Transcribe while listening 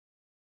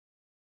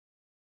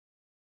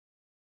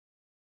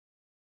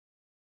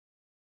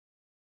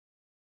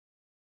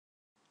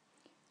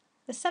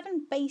The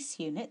 7 base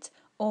units,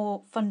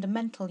 or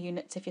fundamental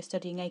units if you're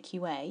studying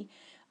AQA,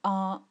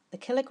 are the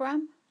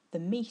kilogram, the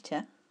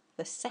metre,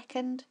 the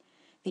second,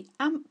 the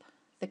amp,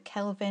 the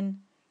Kelvin,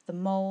 the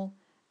mole,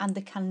 and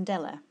the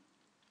candela.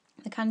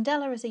 The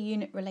candela is a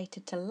unit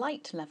related to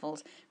light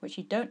levels, which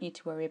you don't need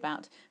to worry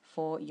about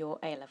for your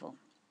A level.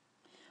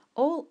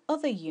 All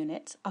other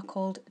units are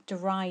called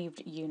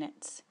derived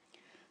units.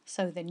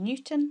 So the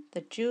Newton,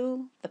 the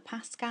Joule, the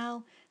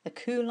Pascal, the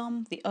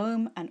Coulomb, the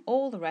Ohm, and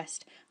all the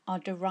rest are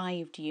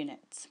derived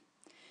units.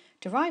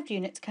 Derived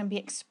units can be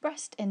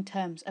expressed in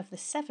terms of the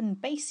 7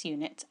 base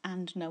units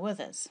and no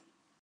others.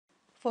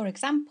 For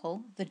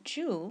example, the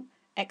Joule,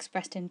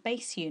 expressed in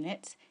base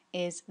units,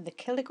 is the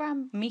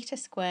kilogram metre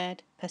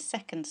squared per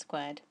second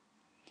squared.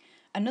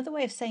 Another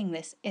way of saying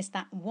this is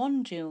that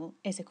 1 joule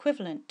is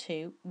equivalent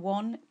to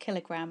 1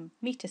 kilogram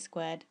metre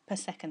squared per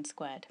second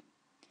squared.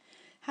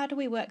 How do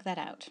we work that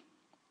out?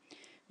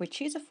 We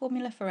choose a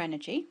formula for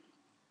energy.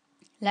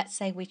 Let's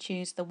say we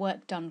choose the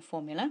work done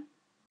formula.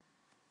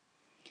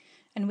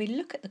 And we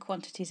look at the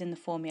quantities in the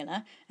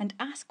formula and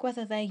ask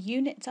whether their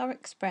units are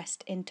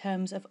expressed in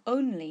terms of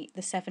only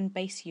the 7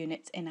 base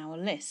units in our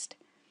list.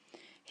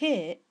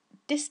 Here,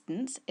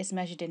 distance is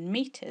measured in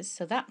metres,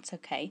 so that's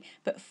okay,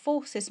 but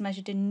force is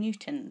measured in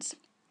newtons,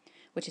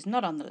 which is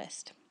not on the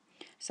list.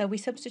 So we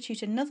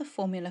substitute another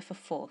formula for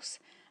force.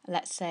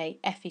 Let's say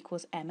F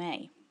equals ma.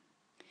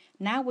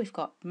 Now we've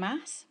got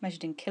mass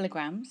measured in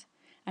kilograms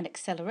and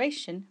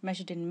acceleration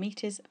measured in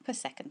metres per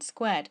second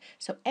squared,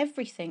 so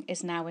everything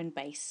is now in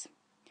base.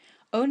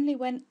 Only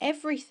when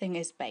everything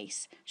is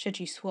base should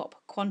you swap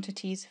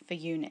quantities for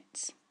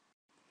units.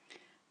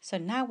 So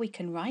now we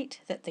can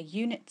write that the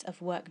units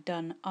of work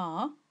done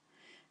are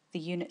the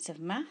units of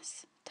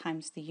mass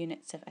times the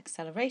units of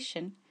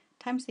acceleration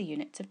times the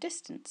units of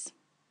distance.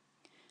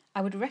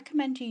 I would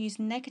recommend you use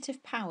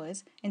negative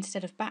powers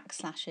instead of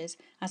backslashes,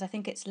 as I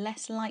think it's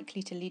less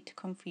likely to lead to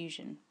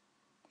confusion.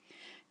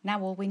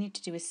 Now all we need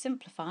to do is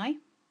simplify,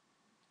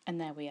 and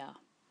there we are.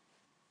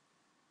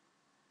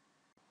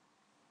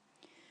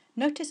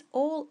 Notice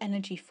all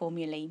energy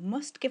formulae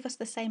must give us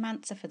the same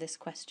answer for this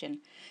question,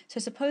 so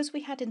suppose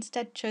we had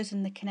instead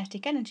chosen the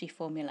kinetic energy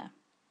formula.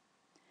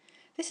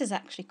 This is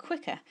actually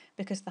quicker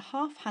because the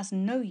half has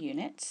no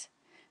units,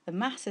 the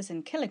mass is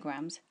in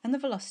kilograms, and the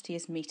velocity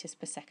is metres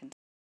per second.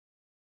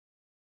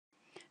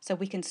 So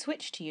we can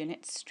switch to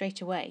units straight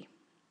away.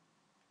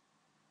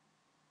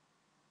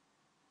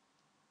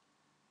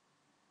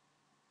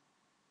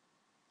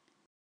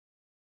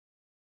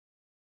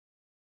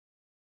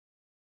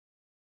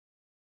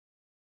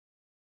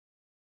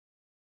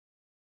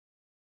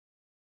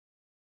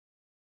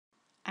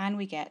 And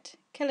we get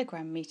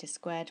kilogram metre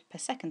squared per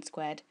second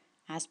squared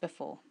as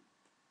before.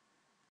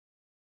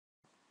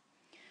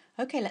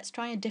 Okay, let's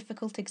try a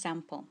difficult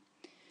example.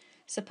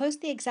 Suppose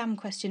the exam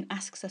question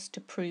asks us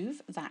to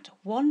prove that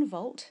 1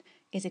 volt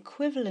is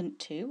equivalent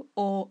to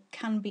or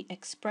can be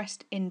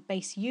expressed in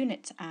base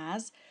units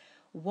as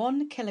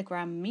 1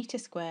 kilogram metre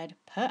squared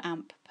per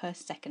amp per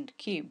second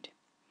cubed.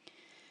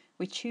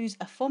 We choose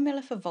a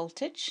formula for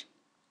voltage.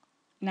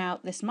 Now,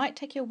 this might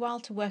take you a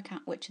while to work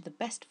out which are the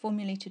best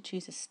formulae to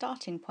choose as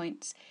starting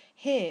points.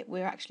 Here,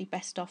 we're actually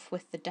best off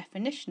with the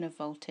definition of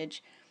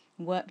voltage,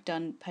 work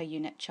done per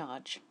unit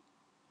charge.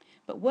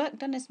 But work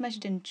done is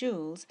measured in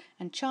joules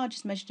and charge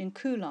is measured in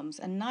coulombs,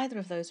 and neither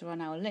of those are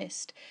on our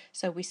list,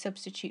 so we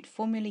substitute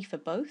formulae for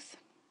both.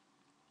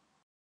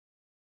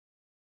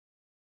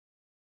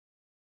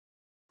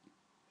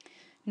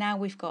 Now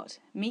we've got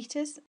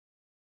metres,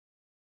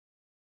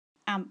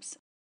 amps,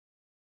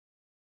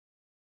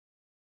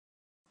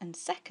 and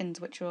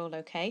seconds, which are all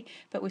okay,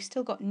 but we've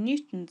still got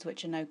newtons,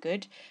 which are no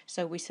good,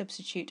 so we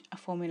substitute a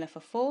formula for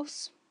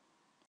force.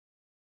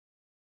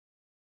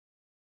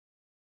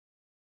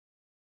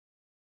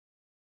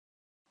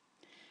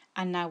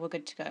 And now we're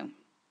good to go.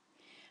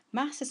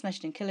 Mass is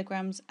measured in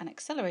kilograms and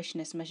acceleration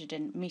is measured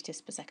in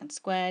metres per second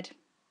squared.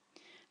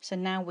 So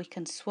now we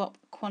can swap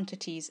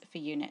quantities for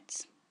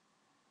units.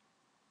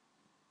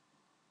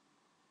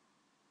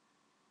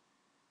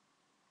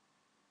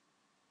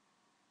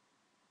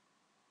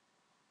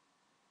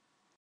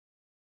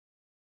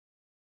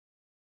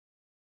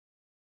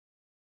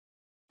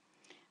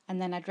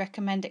 And then I'd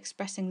recommend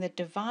expressing the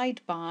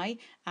divide by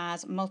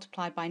as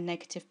multiplied by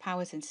negative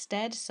powers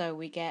instead, so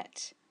we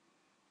get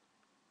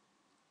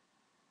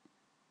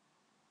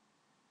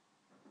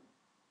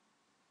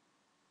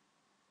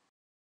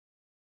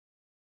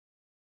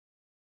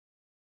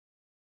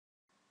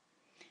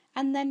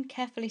and then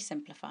carefully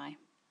simplify.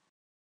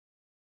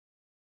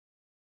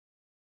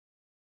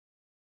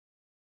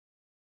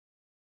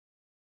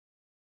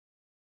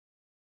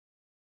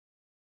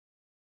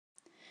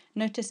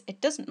 Notice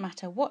it doesn't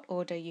matter what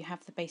order you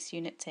have the base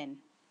units in.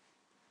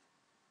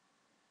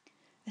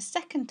 A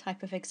second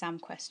type of exam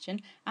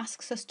question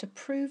asks us to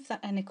prove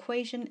that an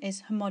equation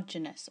is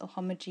homogeneous or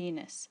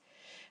homogeneous.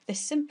 This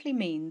simply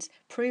means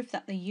prove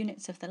that the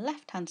units of the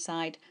left-hand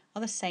side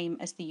are the same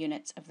as the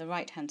units of the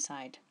right-hand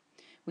side.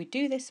 We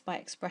do this by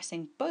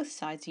expressing both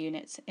sides'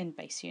 units in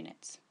base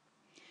units.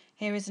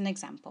 Here is an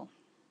example.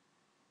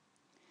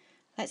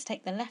 Let's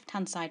take the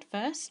left-hand side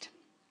first.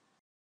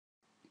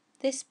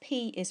 This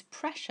P is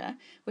pressure,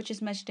 which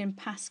is measured in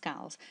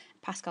pascals.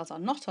 Pascals are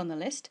not on the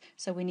list,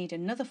 so we need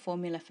another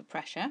formula for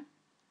pressure.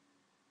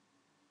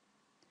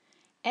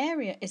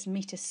 Area is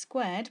meters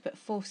squared, but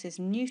force is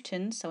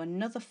newtons, so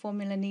another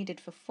formula needed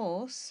for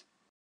force.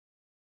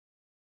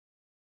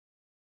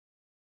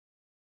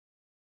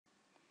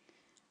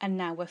 And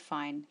now we're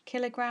fine.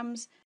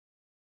 Kilograms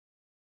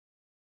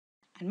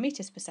and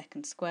meters per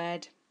second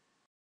squared.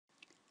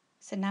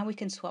 So now we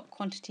can swap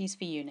quantities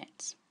for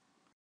units.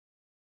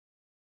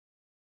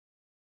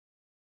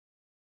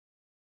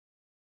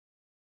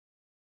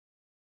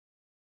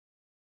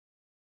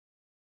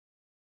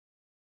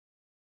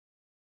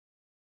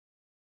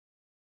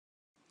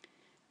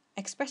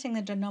 Expressing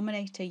the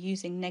denominator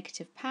using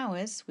negative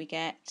powers, we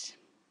get,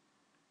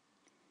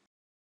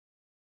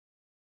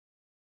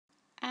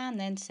 and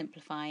then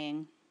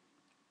simplifying.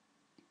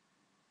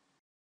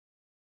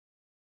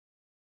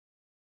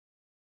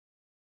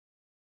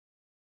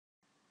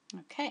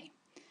 Okay,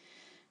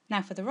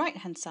 now for the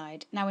right-hand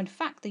side. Now in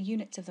fact the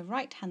units of the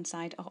right-hand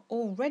side are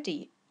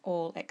already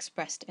all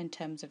expressed in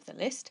terms of the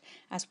list,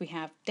 as we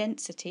have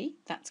density,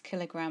 that's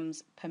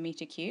kilograms per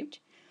metre cubed,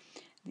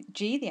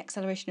 g, the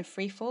acceleration of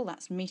freefall,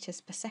 that's meters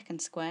per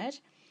second squared,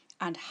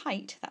 and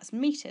height, that's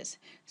meters.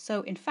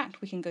 So in fact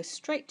we can go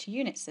straight to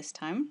units this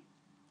time.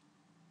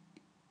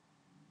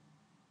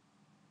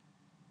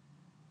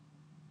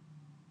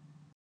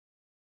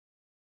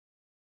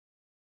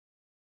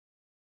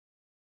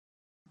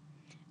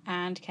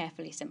 And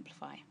carefully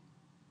simplify.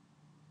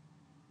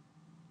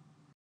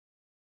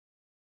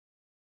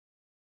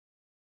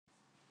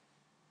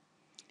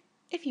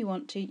 If you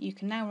want to, you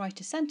can now write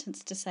a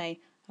sentence to say,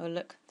 oh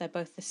look, they're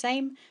both the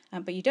same,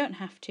 but you don't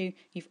have to,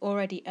 you've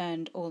already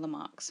earned all the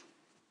marks.